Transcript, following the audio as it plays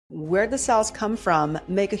Where the cells come from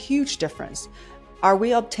make a huge difference. Are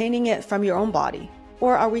we obtaining it from your own body,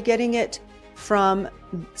 or are we getting it from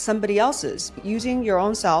somebody else's? Using your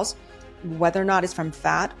own cells, whether or not it's from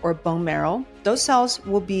fat or bone marrow, those cells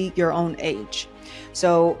will be your own age.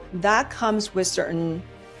 So that comes with certain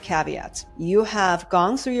caveats. You have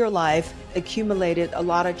gone through your life, accumulated a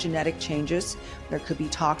lot of genetic changes. There could be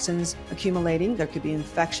toxins accumulating, there could be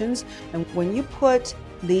infections. And when you put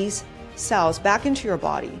these cells back into your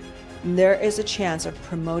body, there is a chance of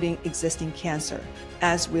promoting existing cancer.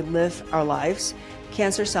 As we live our lives,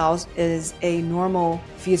 cancer cells is a normal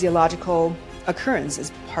physiological occurrence,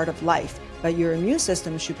 is part of life. But your immune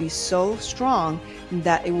system should be so strong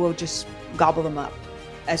that it will just gobble them up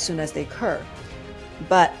as soon as they occur.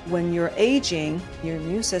 But when you're aging, your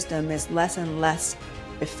immune system is less and less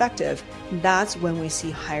effective. That's when we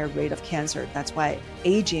see higher rate of cancer. That's why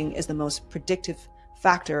aging is the most predictive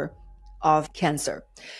factor of cancer.